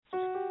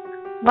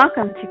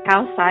Welcome to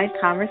Cowside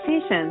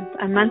Conversations,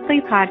 a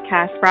monthly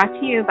podcast brought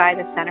to you by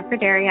the Center for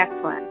Dairy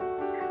Excellence.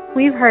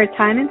 We've heard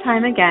time and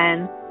time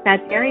again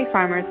that dairy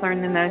farmers learn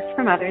the most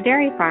from other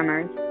dairy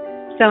farmers.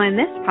 So in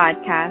this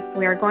podcast,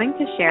 we are going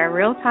to share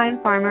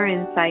real-time farmer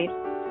insights,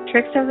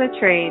 tricks of the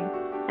trade,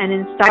 and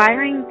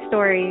inspiring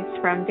stories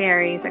from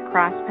dairies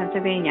across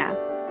Pennsylvania.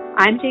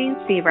 I'm Jane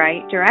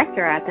Seabright,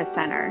 Director at the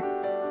Center.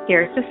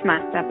 Here's this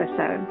month's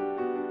episode.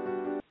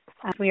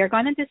 We are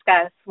going to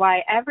discuss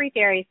why every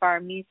dairy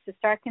farm needs to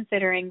start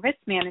considering risk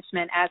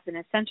management as an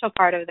essential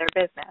part of their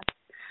business.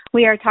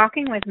 We are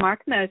talking with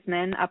Mark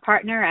Mosman, a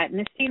partner at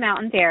Misty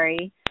Mountain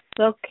Dairy,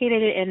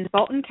 located in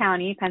Bolton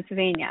County,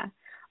 Pennsylvania.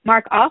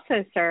 Mark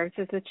also serves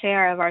as the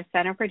chair of our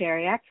Center for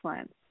Dairy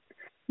Excellence.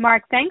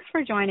 Mark, thanks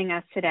for joining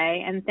us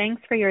today, and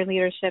thanks for your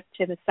leadership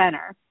to the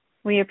Center.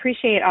 We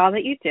appreciate all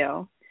that you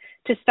do.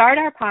 To start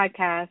our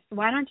podcast,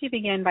 why don't you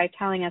begin by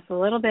telling us a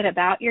little bit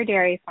about your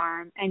dairy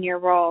farm and your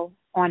role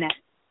on it?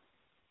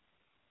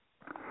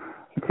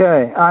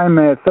 Okay, I'm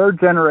a third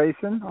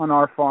generation on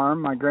our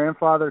farm. My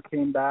grandfather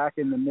came back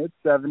in the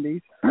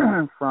mid-'70s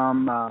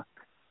from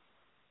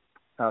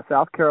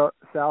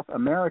South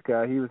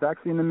America. He was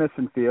actually in the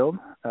mission field,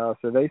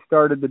 so they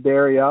started the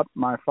dairy up.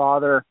 My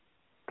father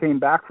came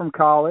back from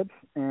college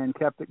and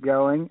kept it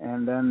going,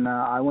 and then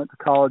I went to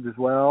college as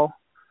well,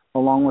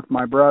 along with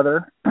my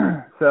brother.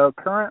 So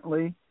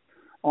currently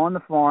on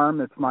the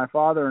farm, it's my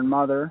father and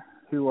mother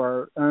who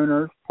are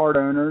owners, part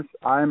owners.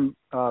 I'm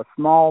a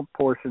small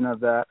portion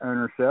of that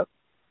ownership.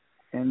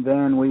 And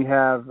then we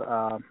have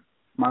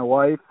my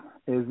wife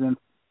is in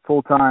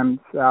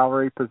full-time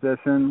salary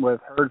position with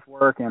herds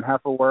work and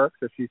heifer work,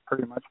 so she's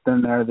pretty much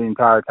been there the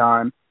entire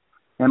time.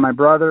 And my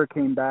brother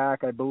came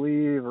back, I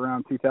believe,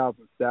 around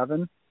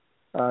 2007,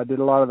 did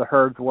a lot of the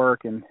herds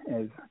work and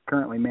is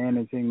currently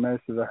managing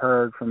most of the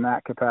herd from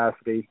that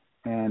capacity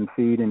and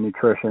feed and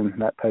nutrition,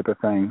 that type of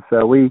thing.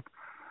 So we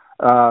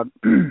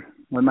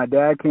when my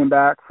dad came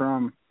back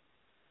from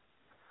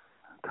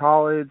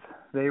college,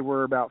 they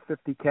were about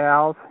 50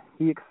 cows.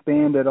 He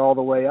expanded all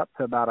the way up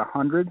to about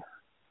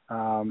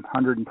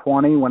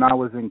 120 when I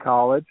was in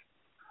college.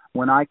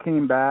 When I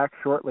came back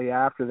shortly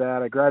after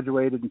that, I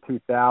graduated in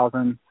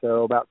 2000.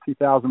 So about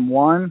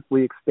 2001,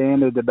 we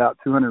expanded to about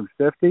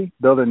 250,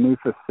 built a new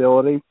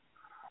facility,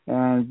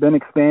 and been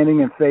expanding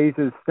in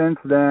phases since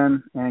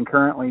then. And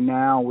currently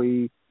now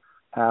we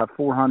have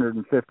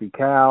 450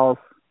 cows.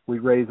 We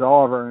raise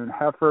all of our own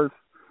heifers,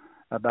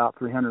 about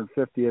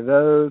 350 of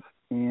those,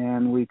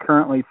 and we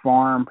currently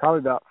farm probably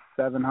about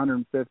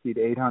 750 to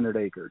 800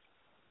 acres.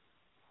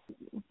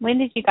 When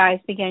did you guys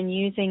begin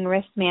using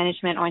risk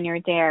management on your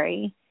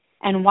dairy,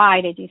 and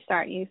why did you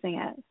start using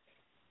it?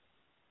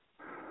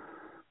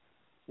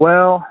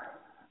 Well,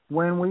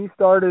 when we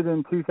started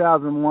in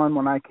 2001,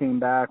 when I came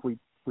back, we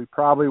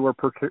probably were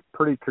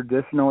pretty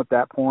traditional at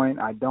that point.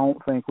 I don't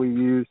think we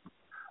used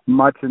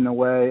much in the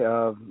way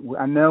of,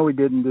 I know we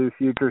didn't do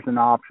futures and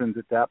options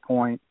at that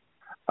point.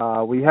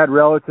 We had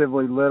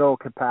relatively little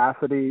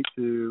capacity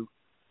to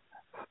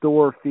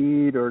store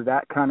feed or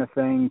that kind of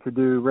thing to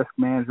do risk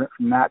management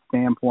from that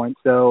standpoint.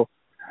 So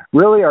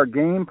really our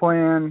game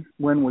plan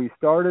when we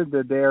started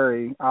the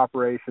dairy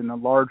operation, the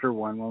larger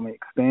one, when we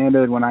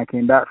expanded, when I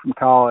came back from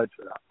college,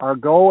 our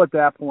goal at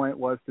that point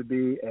was to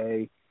be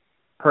a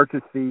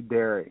purchase feed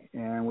dairy.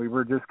 And we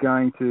were just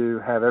going to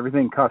have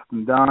everything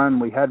custom done.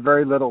 We had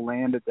very little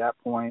land at that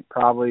point,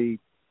 probably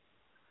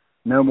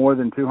no more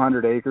than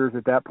 200 acres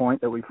at that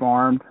point that we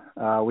farmed.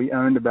 We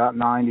owned about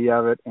 90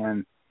 of it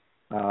and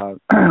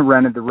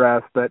rented the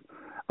rest. But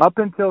up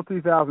until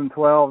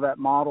 2012, that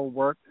model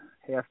worked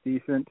half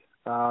decent.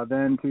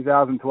 Then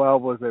 2012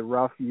 was a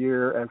rough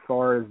year as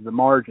far as the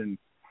margin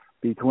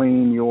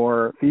between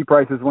your feed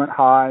prices went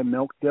high,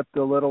 milk dipped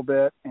a little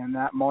bit, and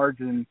that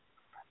margin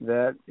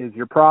that is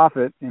your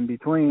profit in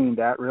between,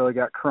 that really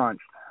got crunched.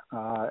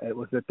 It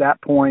was at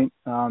that point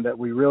that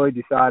we really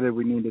decided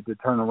we needed to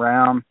turn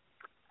around.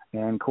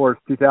 And, of course,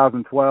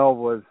 2012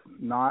 was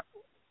not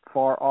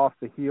far off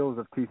the heels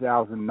of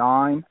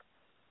 2009.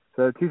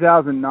 So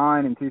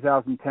 2009 and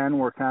 2010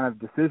 were kind of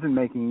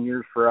decision-making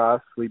years for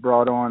us. We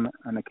brought on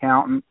an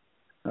accountant,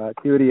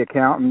 Acuity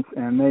Accountants,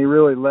 and they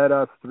really led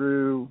us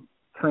through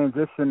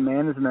transition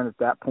management at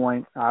that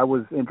point. I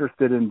was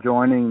interested in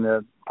joining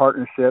the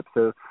partnership.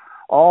 So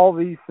all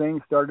these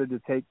things started to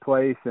take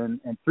place,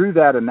 and through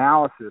that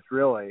analysis,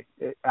 really,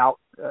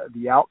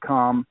 the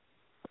outcome.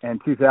 And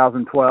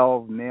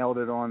 2012 nailed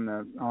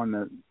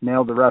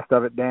the rest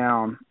of it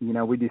down. You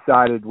know, we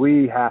decided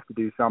we have to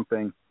do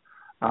something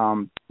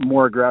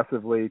more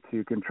aggressively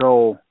to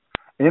control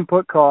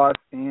input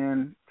costs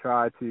and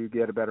try to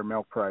get a better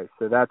milk price.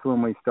 So that's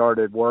when we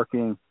started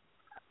working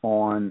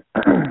on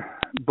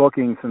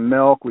booking some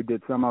milk. We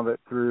did some of it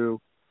through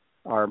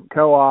our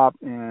co-op,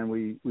 and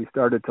we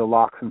started to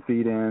lock some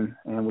feed in,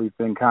 and we've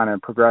been kind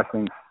of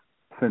progressing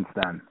since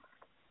then.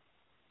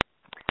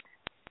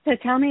 So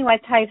tell me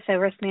what types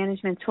of risk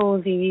management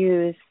tools you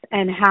use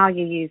and how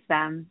you use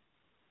them.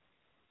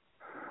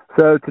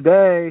 So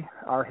today,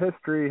 our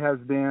history has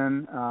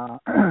been, of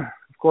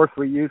course,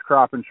 we use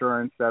crop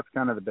insurance. That's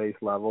kind of the base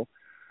level.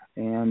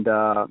 And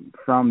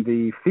from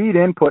the feed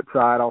input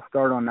side, I'll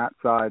start on that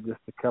side just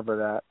to cover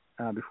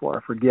that before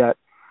I forget.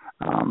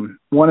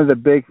 One of the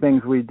big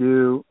things we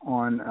do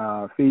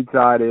on feed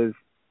side is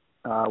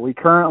we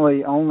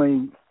currently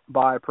only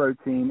buy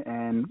protein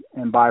and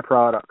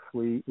byproducts.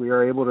 We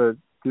are able to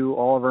do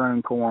all of our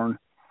own corn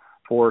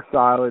for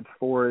silage,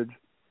 forage,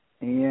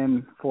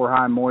 and for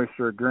high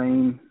moisture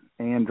grain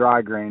and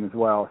dry grain as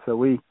well. So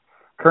we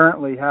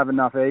currently have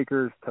enough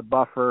acres to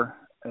buffer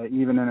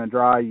even in a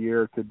dry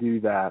year to do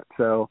that.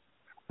 So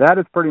that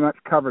has pretty much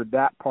covered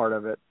that part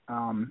of it.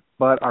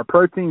 But our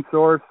protein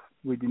source,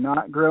 we do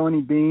not grow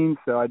any beans,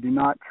 so I do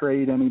not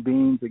trade any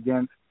beans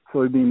against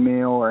soybean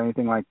meal or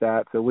anything like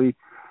that. So we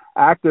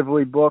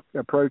actively book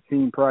a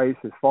protein price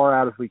as far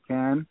out as we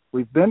can.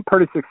 We've been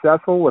pretty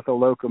successful with a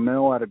local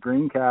mill out of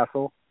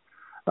Greencastle,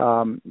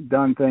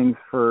 done things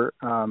for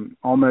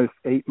almost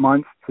 8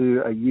 months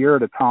to a year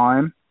at a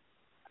time.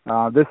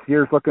 This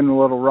year's looking a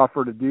little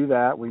rougher to do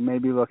that. We may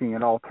be looking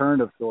at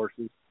alternative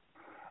sources.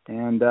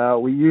 And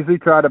we usually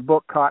try to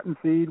book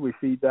cottonseed. We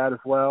feed that as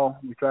well.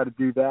 We try to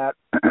do that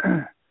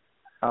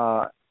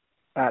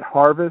at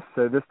harvest.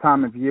 So this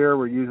time of year,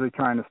 we're usually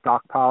trying to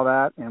stockpile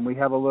that. And we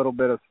have a little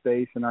bit of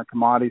space in our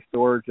commodity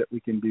storage that we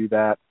can do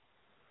that.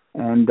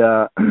 And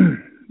the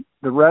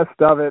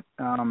rest of it,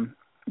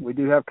 we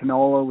do have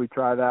canola. We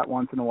try that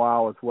once in a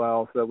while as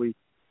well. So we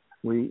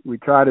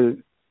try to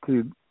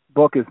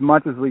book as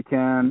much as we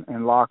can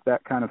and lock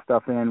that kind of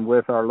stuff in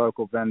with our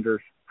local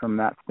vendors from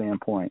that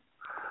standpoint.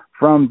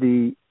 From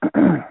the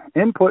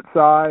input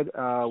side,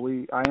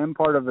 I am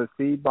part of a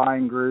seed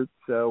buying group,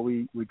 so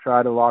we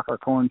try to lock our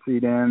corn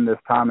seed in this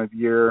time of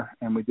year,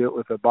 and we do it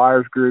with a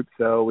buyer's group,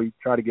 so we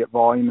try to get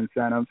volume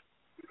incentives.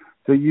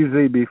 So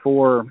usually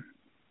before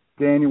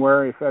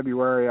January,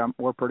 February,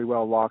 we're pretty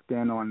well locked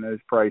in on those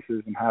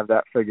prices and have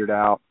that figured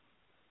out.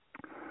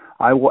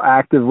 I will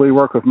actively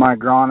work with my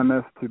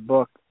agronomist to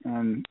book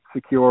and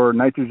secure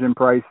nitrogen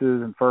prices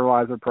and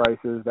fertilizer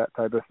prices, that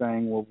type of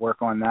thing. We'll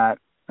work on that.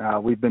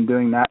 We've been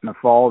doing that in the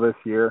fall this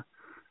year.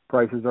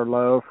 Prices are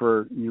low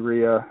for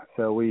urea,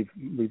 so we've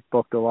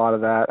booked a lot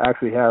of that.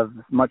 Actually have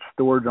as much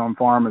storage on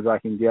farm as I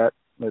can get.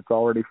 It's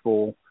already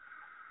full.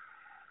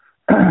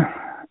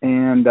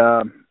 And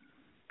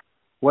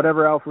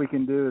whatever else we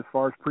can do as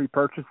far as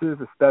pre-purchases,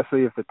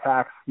 especially if the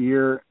tax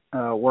year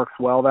works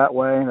well that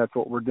way. That's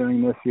what we're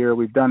doing this year.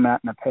 We've done that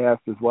in the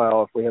past as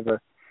well. If we have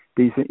a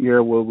decent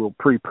year, we'll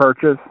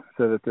pre-purchase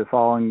so that the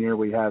following year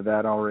we have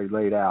that already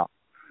laid out.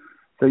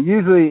 So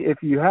usually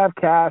if you have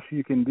cash,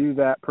 you can do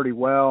that pretty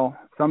well.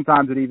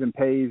 Sometimes it even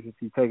pays if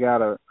you take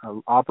out a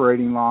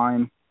operating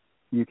line,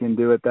 you can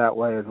do it that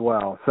way as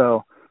well.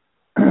 So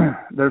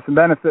there's some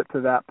benefit to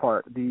that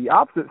part. The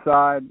opposite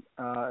side,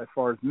 as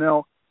far as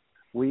milk,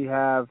 we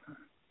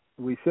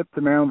ship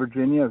to Maryland,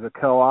 Virginia as a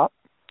co-op.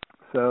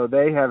 So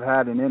they have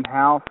had an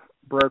in-house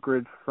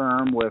brokerage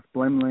firm with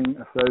Blimling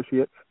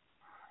Associates,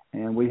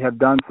 and we have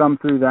done some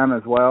through them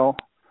as well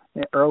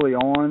early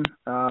on.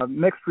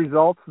 Mixed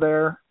results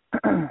there.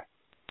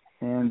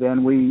 And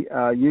then we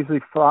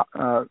usually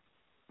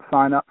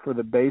sign up for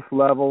the base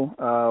level.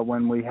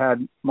 When we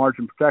had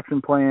margin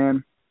protection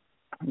plan,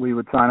 we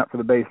would sign up for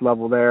the base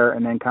level there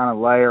and then kind of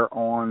layer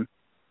on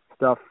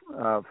stuff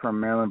from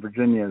Maryland,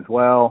 Virginia as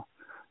well.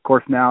 Of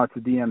course, now it's a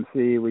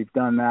DMC. We've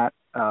done that.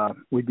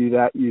 We do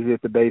that usually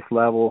at the base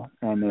level.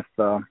 And if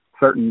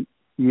certain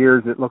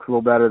years it looks a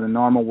little better than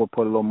normal, we'll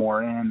put a little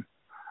more in.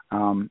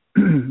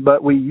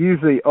 But we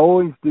usually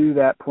always do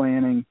that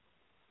planning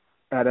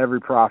at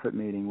every profit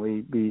meeting.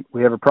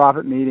 We have a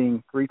profit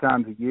meeting 3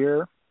 times a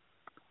year,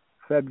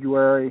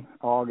 February,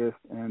 August,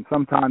 and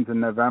sometimes in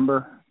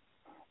November.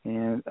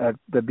 And at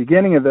the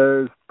beginning of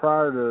those,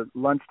 prior to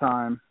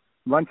lunchtime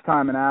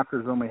and after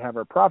is when we have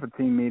our profit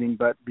team meeting.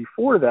 But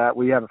before that,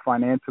 we have a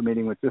financial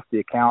meeting with just the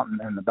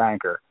accountant and the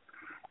banker.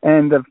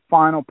 And the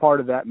final part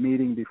of that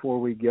meeting before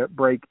we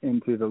break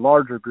into the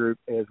larger group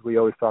is we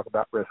always talk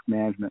about risk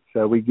management.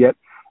 So we get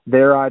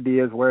their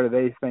ideas, where do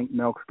they think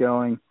milk's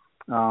going.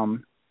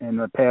 In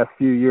the past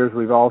few years,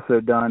 we've also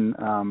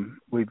done,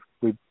 we've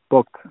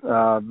booked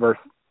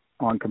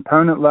on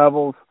component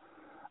levels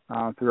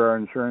through our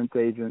insurance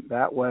agent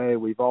that way.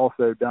 We've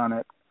also done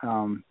it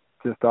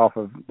just off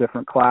of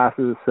different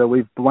classes. So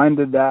we've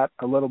blended that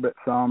a little bit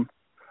some.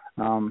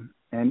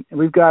 And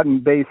we've gotten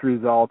base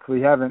results.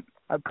 We haven't,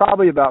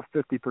 probably about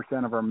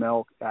 50% of our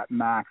milk at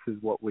max is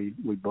what we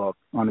book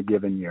on a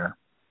given year.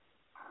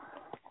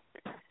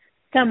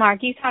 So,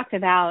 Mark, you talked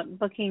about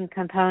booking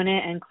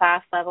component and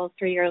class levels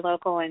through your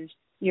local and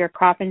your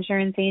crop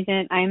insurance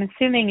agent. I'm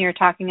assuming you're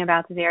talking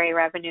about the Dairy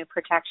Revenue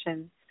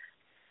Protection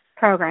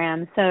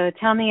Program. So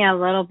tell me a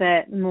little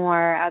bit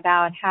more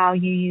about how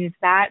you use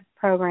that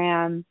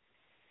program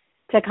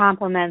to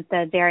complement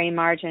the Dairy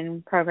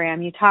Margin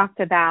Program. You talked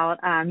about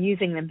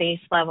using the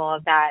base level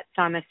of that.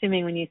 So I'm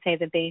assuming when you say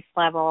the base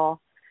level,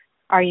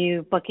 are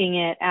you booking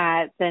it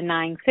at the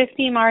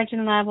 $9.50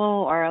 margin level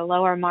or a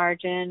lower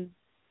margin?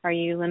 Are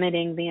you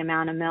limiting the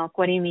amount of milk?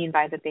 What do you mean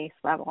by the base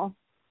level?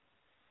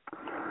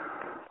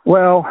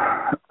 Well,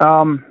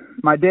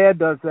 my dad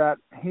does that.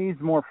 He's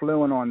more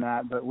fluent on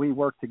that, but we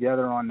work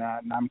together on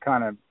that, and I'm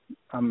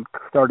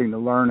starting to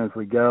learn as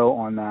we go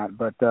on that.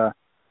 But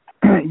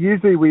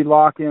usually we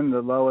lock in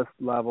the lowest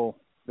level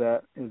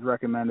that is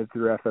recommended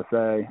through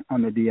FSA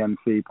on the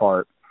DMC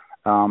part,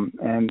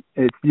 and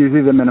it's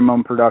usually the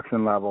minimum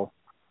production level.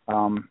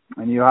 And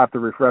you'll have to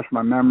refresh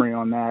my memory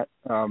on that.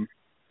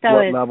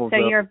 What levels?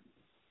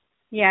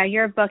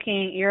 You're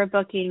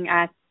booking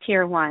at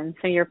tier 1.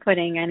 So you're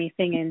putting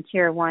anything in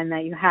tier 1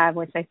 that you have,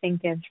 which I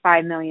think is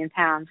 5 million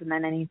pounds, and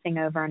then anything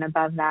over and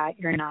above that,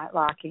 you're not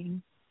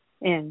locking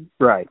in.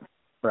 Right.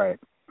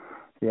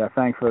 Yeah,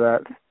 thanks for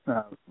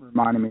that,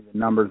 reminding me the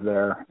numbers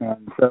there.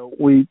 And so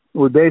we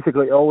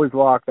basically always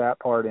lock that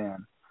part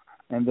in.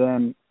 And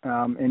then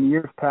in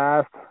years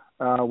past,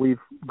 we've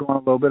gone a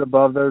little bit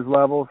above those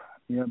levels,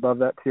 above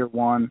that tier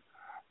 1.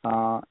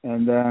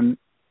 And then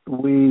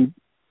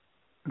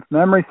if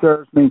memory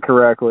serves me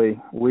correctly,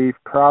 we've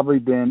probably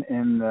been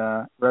in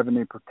the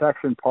revenue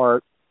protection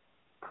part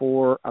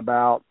for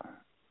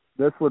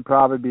this would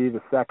probably be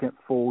the second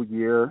full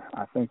year.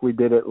 I think we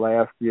did it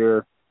last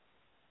year.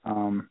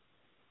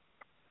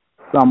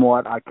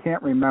 Somewhat. I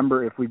can't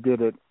remember if we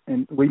did it,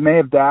 and we may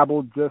have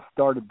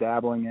started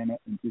dabbling in it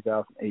in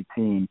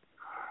 2018.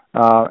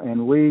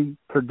 And we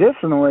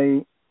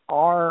traditionally,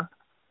 our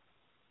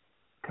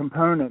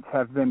components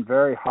have been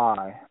very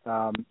high.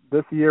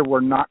 This year we're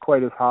not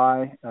quite as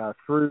high.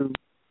 Through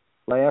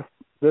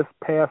this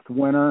past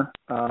winter,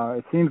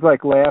 it seems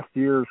like last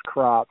year's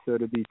crop, so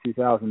it'd be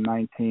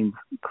 2019's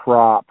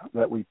crop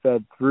that we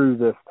fed through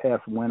this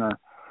past winter.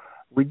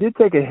 We did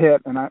take a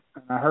hit, and I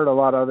heard a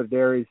lot of other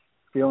dairies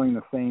feeling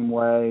the same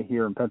way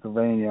here in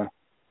Pennsylvania.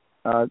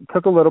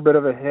 Took a little bit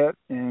of a hit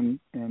in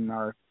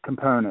our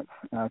components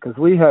because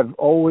we have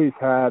always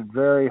had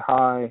very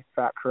high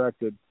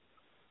fat-corrected,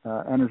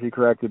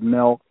 energy-corrected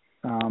milk,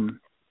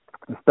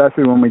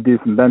 especially when we do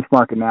some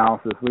benchmark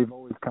analysis. We've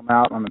always come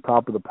out on the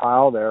top of the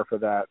pile there for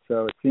that.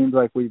 So it seems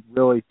like we've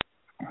really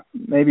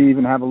maybe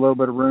even have a little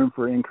bit of room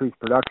for increased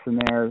production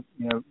there,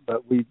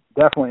 but we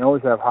definitely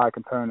always have high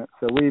components.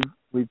 So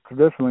we've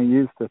traditionally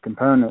used the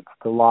components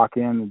to lock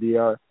in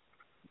the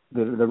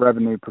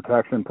revenue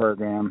protection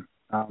program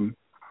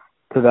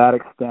to that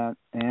extent.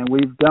 And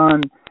we've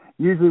done,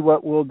 usually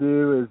what we'll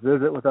do is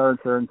visit with our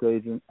insurance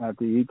agent at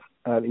each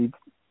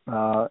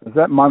is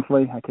that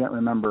monthly? I can't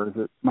remember. Is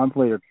it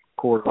monthly or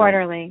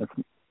quarterly?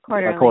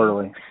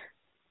 Quarterly.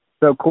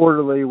 So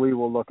quarterly we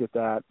will look at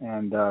that,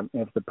 and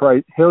if the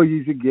price, he'll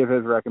usually give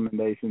his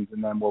recommendations,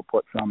 and then we'll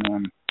put some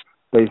in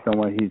based on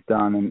what he's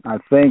done. And I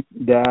think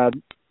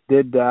Dad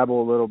did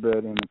dabble a little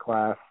bit in the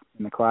class.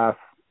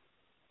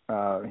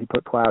 He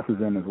put classes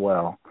in as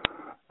well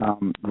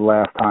the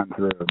last time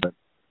through. But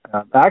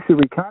actually,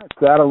 we kind of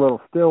sat a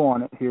little still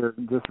on it here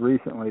just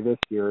recently this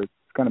year. It's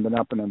kind of been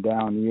up and a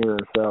down year,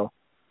 so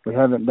we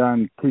haven't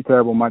done too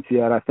terrible much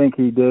yet. I think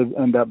he did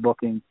end up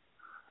booking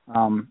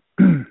some.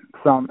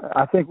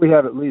 I think we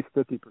have at least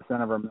 50%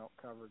 of our milk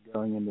covered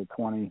going into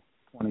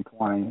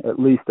 2020, at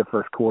least the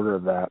first quarter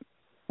of that.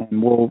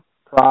 And we'll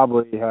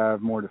probably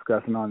have more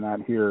discussion on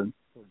that here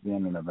towards the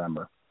end of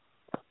November.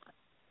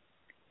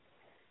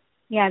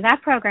 Yeah,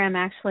 that program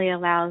actually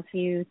allows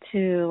you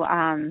to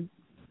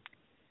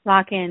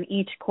lock in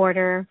each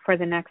quarter for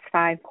the next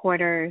 5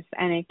 quarters,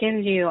 and it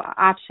gives you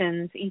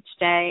options each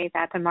day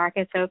that the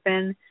market's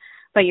open.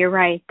 But you're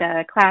right,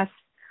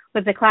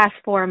 with the class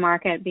 4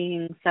 market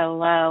being so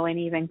low, and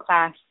even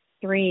class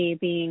 3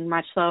 being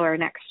much lower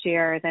next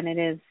year than it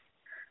is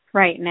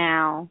right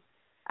now,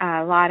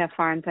 a lot of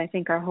farms, I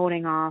think, are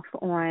holding off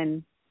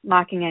on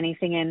locking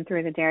anything in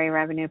through the dairy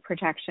revenue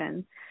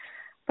protection.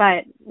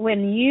 But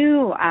when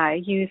you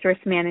use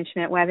risk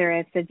management, whether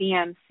it's the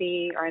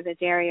DMC or the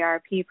Dairy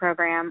RP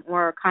program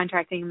or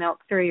contracting milk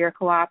through your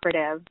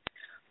cooperative,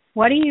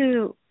 what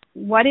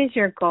is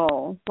your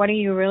goal? What are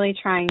you really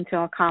trying to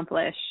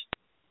accomplish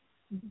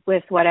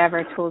with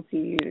whatever tools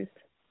you use?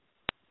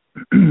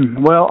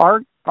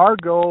 Well, our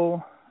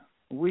goal,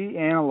 we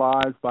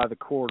analyze by the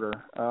quarter.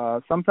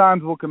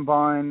 Sometimes we'll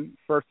combine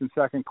first and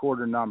second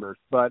quarter numbers,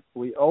 but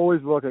we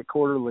always look at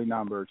quarterly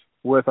numbers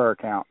with our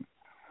accountant.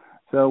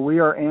 So we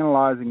are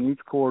analyzing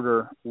each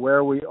quarter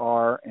where we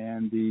are,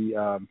 and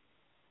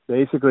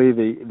basically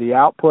the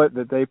output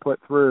that they put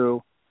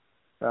through,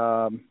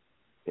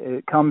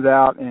 it comes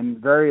out in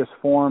various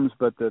forms,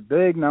 but the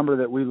big number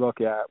that we look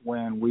at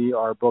when we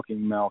are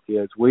booking milk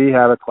is we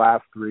have a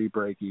class 3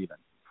 break even.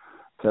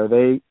 So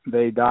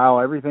they dial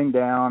everything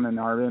down in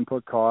our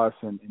input costs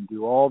and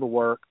do all the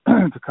work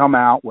to come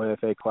out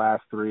with a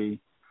class 3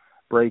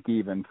 break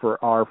even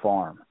for our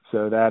farm,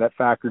 so that it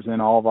factors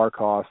in all of our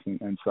costs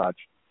and such.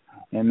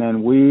 And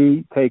then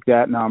we take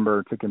that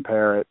number to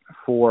compare it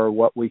for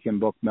what we can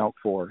book milk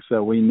for.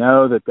 So we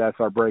know that that's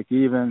our break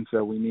even,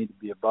 so we need to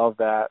be above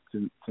that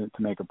to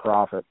make a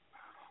profit.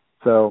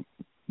 So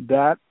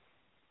that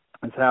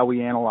is how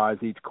we analyze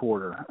each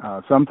quarter.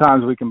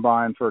 Sometimes we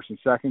combine first and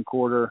second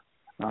quarter,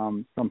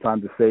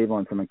 sometimes to save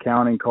on some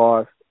accounting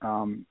costs.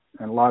 And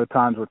a lot of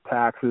times with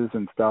taxes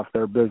and stuff,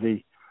 they're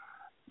busy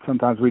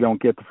sometimes we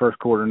don't get the first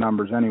quarter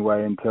numbers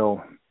anyway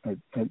until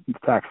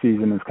tax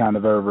season is kind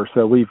of over.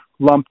 So we've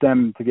lumped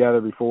them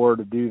together before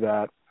to do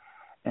that.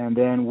 And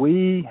then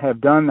we have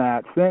done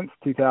that since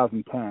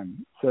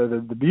 2010. So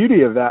the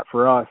beauty of that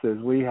for us is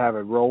we have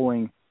a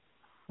rolling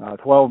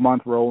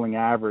 12-month rolling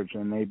average,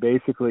 and they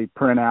basically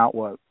print out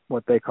what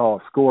they call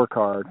a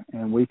scorecard,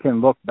 and we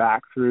can look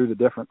back through the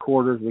different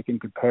quarters. We can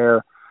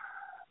compare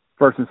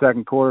first and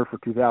second quarter for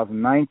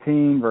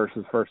 2019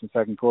 versus first and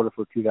second quarter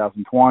for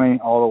 2020,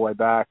 all the way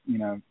back,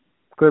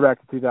 clear back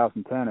to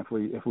 2010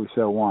 if we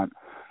so want.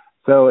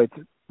 So it's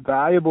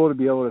valuable to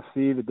be able to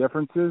see the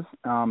differences.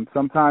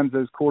 Sometimes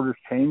those quarters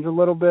change a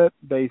little bit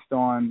based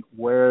on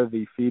where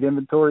the feed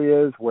inventory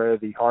is, where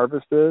the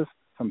harvest is.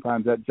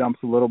 Sometimes that jumps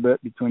a little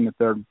bit between the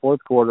third and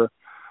fourth quarter,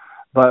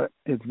 but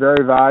it's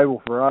very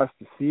valuable for us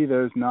to see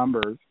those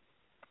numbers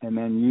and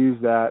then use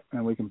that,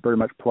 and we can pretty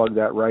much plug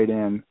that right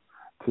in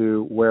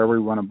to where we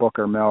want to book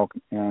our milk,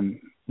 and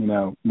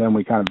then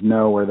we kind of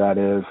know where that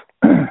is,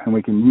 and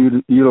we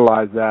can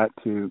utilize that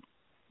to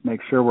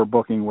make sure we're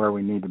booking where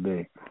we need to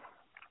be.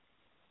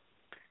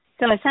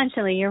 So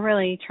essentially, you're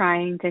really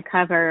trying to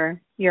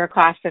cover your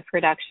cost of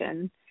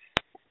production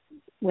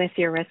with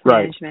your risk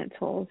management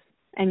tools,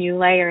 and you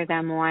layer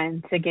them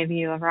on to give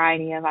you a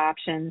variety of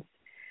options.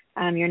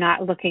 You're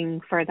not looking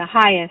for the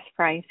highest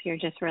price. You're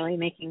just really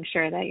making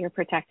sure that you're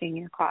protecting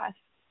your costs.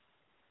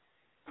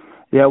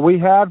 Yeah, we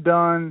have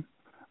done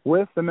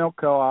with the milk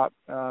co-op.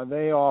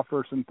 They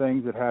offer some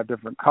things that have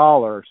different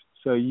collars,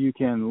 so you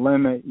can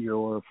limit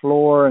your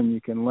floor and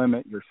you can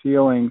limit your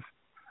ceilings.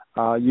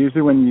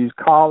 Usually when you use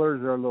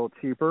collars, they're a little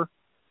cheaper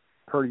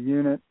per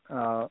unit,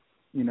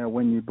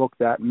 when you book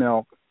that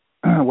milk,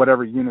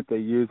 whatever unit they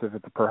use, if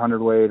it's a per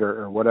hundredweight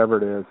or whatever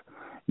it is.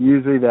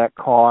 Usually that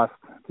cost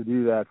to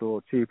do that is a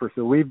little cheaper.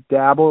 So we've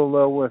dabbled a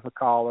little with the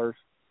collars,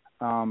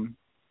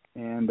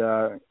 and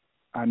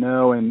I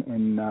know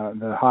in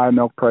the high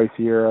milk price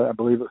year, I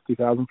believe it was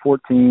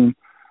 2014,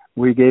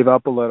 we gave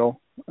up a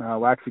little.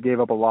 We actually gave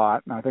up a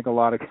lot, and I think a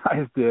lot of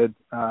guys did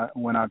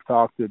when I've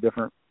talked to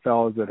different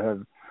fellows that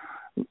have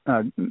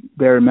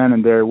dairy men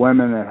and dairy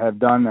women that have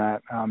done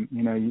that.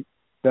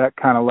 That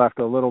kind of left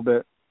a little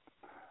bit.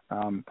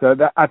 So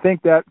that, I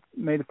think that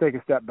made us take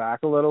a step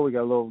back a little. We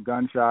got a little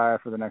gun shy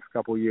for the next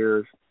couple of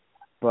years,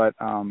 but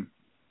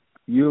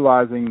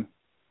utilizing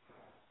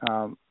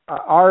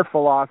our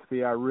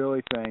philosophy, I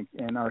really think,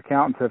 and our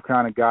accountants have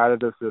kind of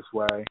guided us this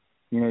way.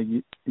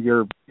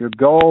 Your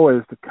goal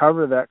is to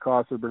cover that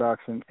cost of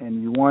production,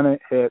 and you want to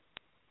hit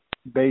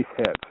base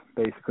hits.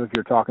 Basically, if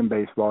you're talking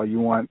baseball, you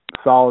want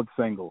solid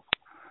singles.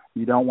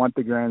 You don't want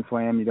the grand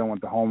slam. You don't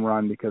want the home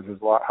run, because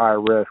there's a lot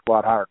higher risk, a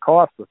lot higher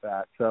cost with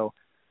that. So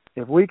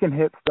if we can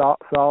hit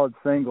solid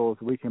singles,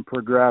 we can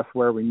progress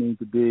where we need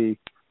to be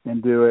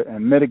and do it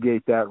and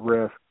mitigate that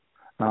risk.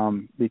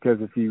 Because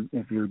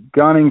if you're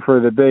gunning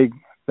for the big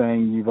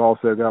thing, you've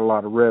also got a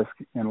lot of risk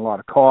and a lot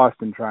of cost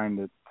in trying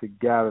to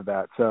gather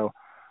that. So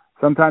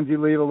sometimes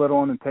you leave a little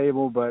on the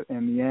table, but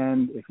in the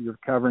end, if you're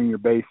covering your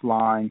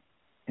baseline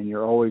and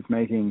you're always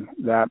making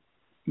that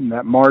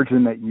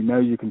margin that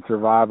you can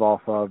survive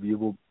off of, you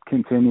will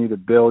continue to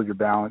build your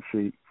balance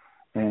sheet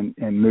and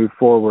move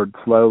forward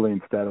slowly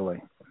and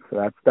steadily.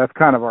 So that's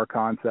kind of our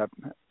concept.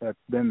 That's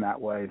been that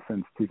way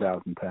since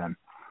 2010.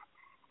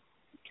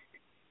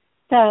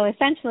 So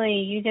essentially,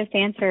 you just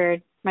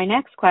answered my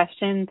next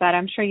question, but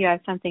I'm sure you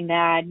have something to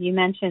add. You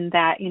mentioned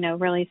that,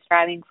 really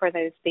striving for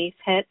those base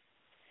hits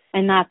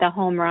and not the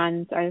home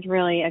runs is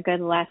really a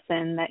good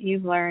lesson that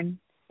you've learned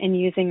in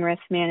using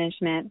risk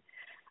management.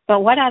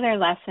 But what other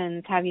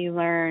lessons have you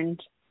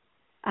learned,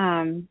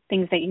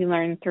 things that you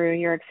learned through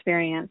your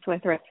experience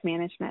with risk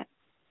management?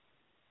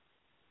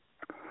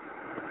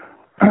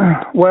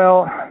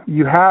 Well,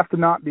 you have to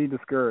not be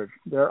discouraged.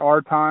 There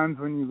are times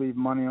when you leave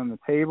money on the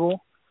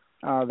table.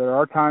 There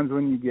are times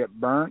when you get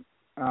burnt.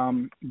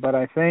 But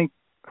I think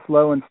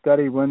slow and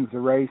steady wins the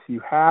race.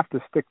 You have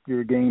to stick to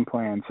your game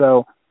plan.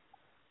 So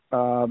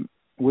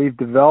we've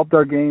developed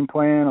our game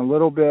plan a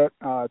little bit.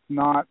 It's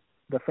not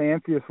the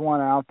fanciest one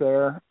out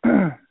there,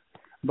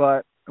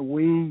 but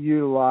we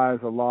utilize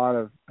a lot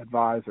of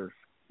advisors.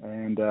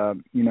 And,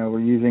 we're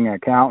using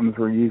accountants.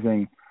 We're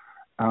using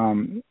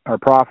our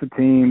profit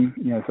team.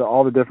 So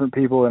all the different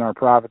people in our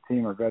profit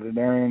team are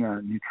veterinarian,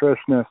 our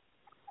nutritionist,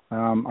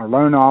 our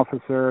loan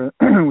officer.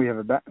 we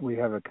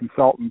have a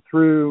consultant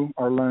through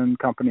our loan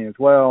company as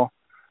well,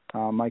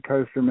 Mike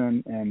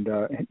Hosterman, and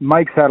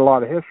Mike's had a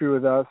lot of history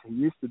with us. He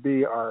used to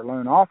be our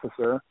loan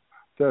officer,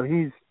 so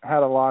he's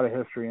had a lot of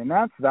history, and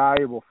that's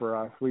valuable for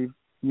us. We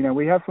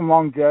have some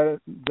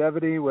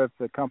longevity with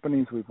the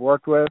companies we've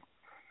worked with.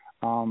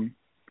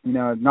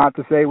 Not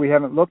to say we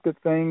haven't looked at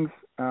things,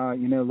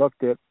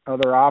 looked at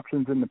other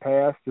options in the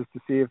past just to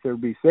see if there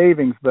would be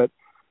savings, but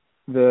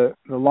the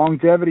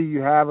longevity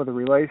you have of the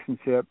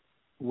relationship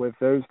with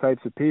those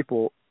types of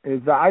people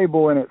is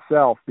valuable in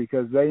itself,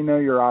 because they know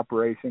your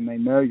operation, they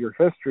know your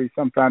history.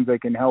 Sometimes they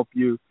can help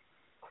you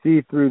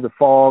see through the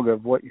fog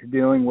of what you're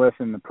dealing with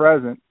in the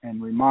present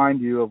and remind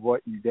you of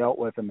what you dealt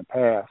with in the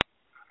past.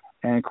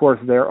 And of course,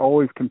 they're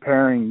always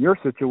comparing your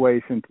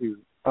situation to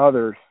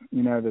others,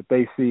 that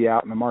they see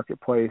out in the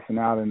marketplace and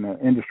out in the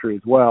industry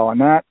as well.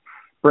 And that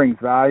brings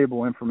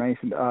valuable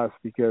information to us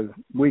because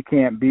we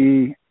can't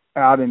be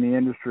out in the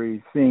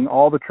industry seeing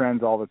all the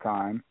trends all the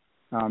time.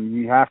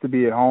 You have to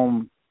be at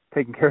home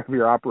taking care of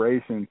your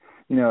operation,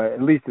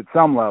 at least at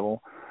some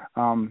level.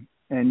 And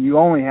you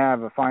only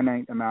have a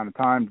finite amount of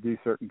time to do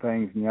certain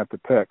things, and you have to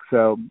pick.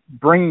 So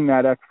bringing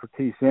that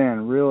expertise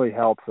in really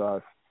helps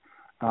us.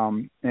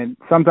 And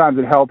sometimes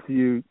it helps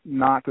you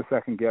not to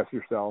second guess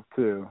yourself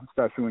too,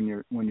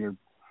 especially when you're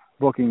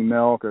booking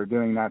milk or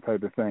doing that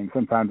type of thing.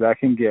 Sometimes that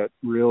can get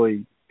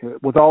really,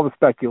 with all the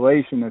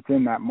speculation that's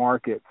in that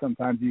market,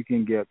 sometimes you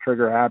can get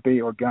trigger happy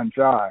or gun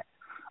shy,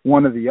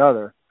 one or the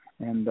other.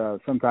 And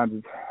sometimes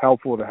it's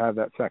helpful to have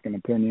that second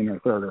opinion or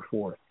third or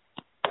fourth.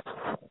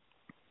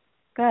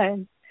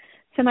 Good.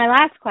 So my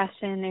last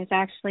question is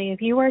actually,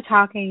 if you were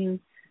talking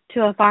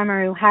to a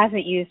farmer who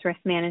hasn't used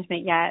risk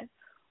management yet,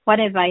 what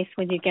advice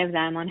would you give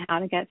them on how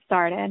to get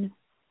started?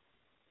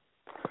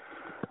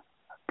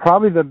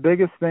 Probably the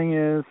biggest thing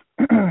is,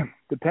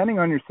 depending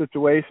on your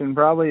situation,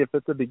 probably if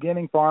it's a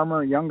beginning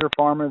farmer, a younger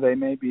farmer, they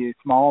may be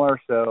smaller,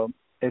 so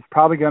it's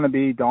probably going to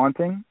be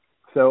daunting.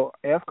 So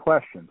ask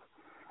questions.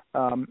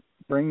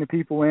 Bring the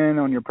people in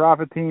on your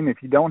profit team.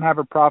 If you don't have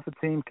a profit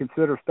team,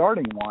 consider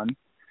starting one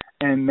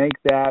and make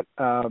that,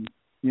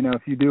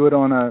 if you do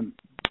it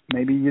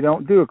maybe you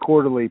don't do a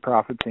quarterly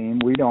profit team.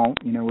 We don't,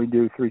 we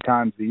do 3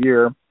 times a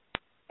year,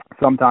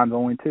 sometimes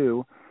only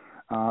 2.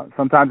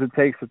 Sometimes it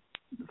takes,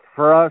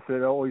 for us,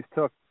 it always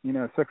took,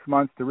 6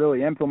 months to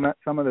really implement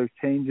some of those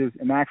changes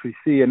and actually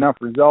see enough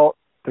result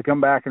to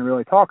come back and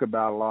really talk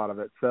about a lot of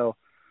it. So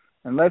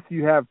unless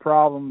you have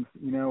problems,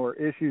 or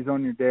issues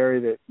on your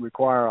dairy that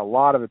require a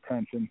lot of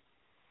attention,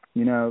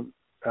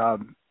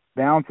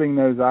 bouncing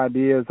those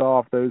ideas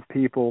off those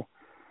people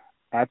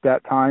at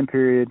that time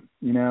period,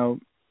 2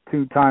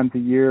 times a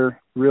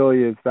year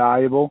really is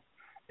valuable.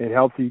 It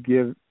helps you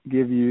give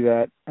you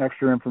that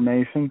extra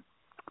information.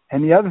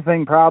 And the other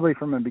thing, probably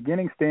from a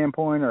beginning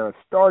standpoint or a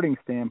starting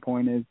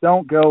standpoint, is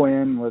don't go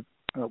in with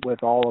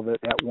all of it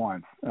at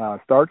once.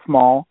 Start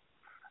small.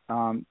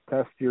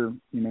 Test the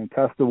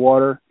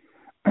water.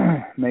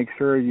 Make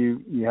sure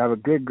you have a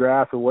good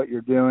grasp of what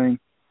you're doing,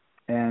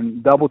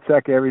 and double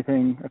check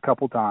everything a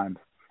couple times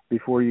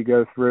before you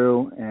go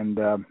through.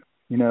 And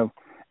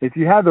if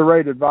you have the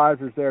right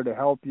advisors there to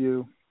help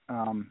you,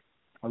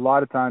 a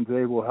lot of times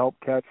they will help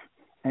catch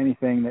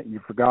anything that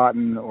you've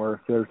forgotten, or if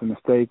there's a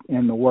mistake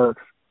in the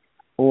works,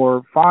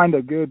 or find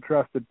a good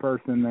trusted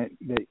person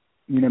that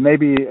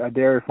maybe a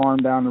dairy farm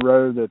down the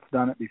road that's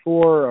done it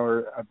before, or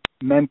a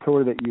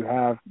mentor that you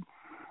have.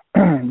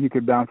 You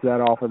could bounce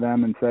that off of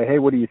them and say, hey,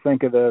 what do you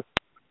think of this?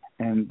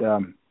 And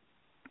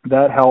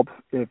that helps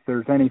if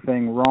there's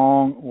anything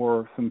wrong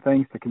or some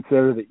things to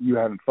consider that you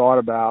haven't thought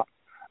about.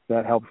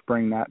 That helps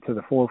bring that to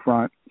the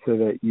forefront so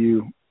that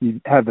you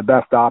have the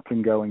best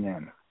option going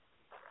in.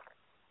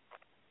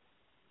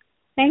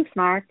 Thanks,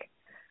 Mark.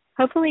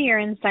 Hopefully your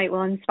insight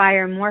will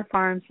inspire more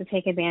farms to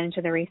take advantage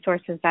of the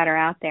resources that are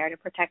out there to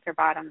protect their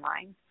bottom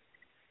line.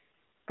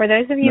 For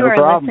those of you who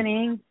are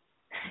listening,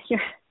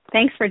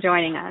 thanks for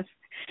joining us.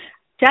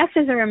 Just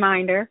as a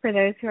reminder, for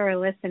those who are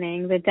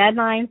listening, the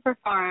deadline for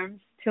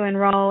farms to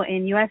enroll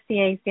in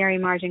USDA's Dairy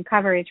Margin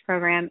Coverage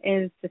Program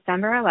is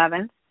December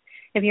 11th.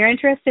 If you're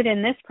interested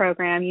in this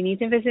program, you need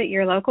to visit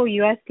your local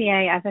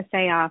USDA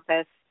FSA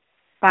office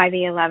by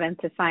the 11th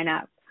to sign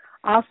up.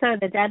 Also,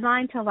 the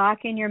deadline to lock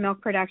in your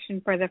milk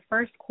production for the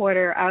first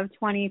quarter of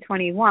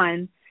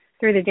 2021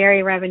 through the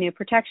Dairy Revenue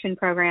Protection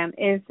Program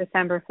is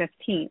December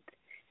 15th.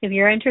 If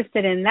you're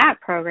interested in that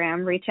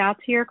program, reach out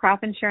to your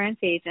crop insurance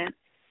agent,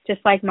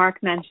 just like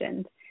Mark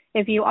mentioned.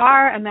 If you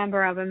are a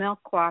member of a milk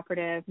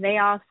cooperative, they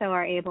also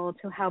are able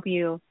to help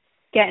you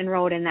get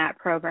enrolled in that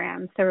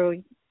program. So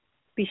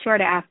be sure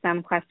to ask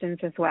them questions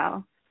as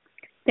well.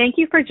 Thank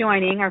you for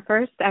joining our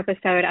first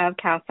episode of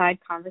Cowside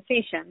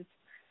Conversations,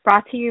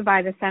 brought to you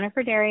by the Center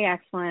for Dairy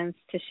Excellence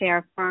to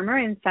share farmer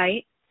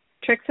insight,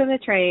 tricks of the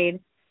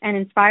trade, and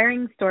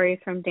inspiring stories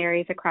from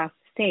dairies across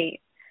the state.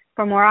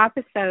 For more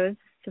episodes,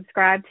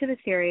 subscribe to the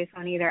series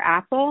on either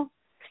Apple,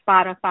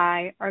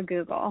 Spotify, or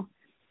Google.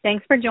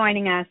 Thanks for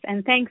joining us,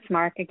 and thanks,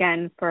 Mark,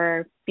 again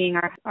for being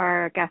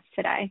our guest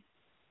today.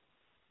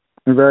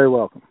 You're very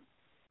welcome.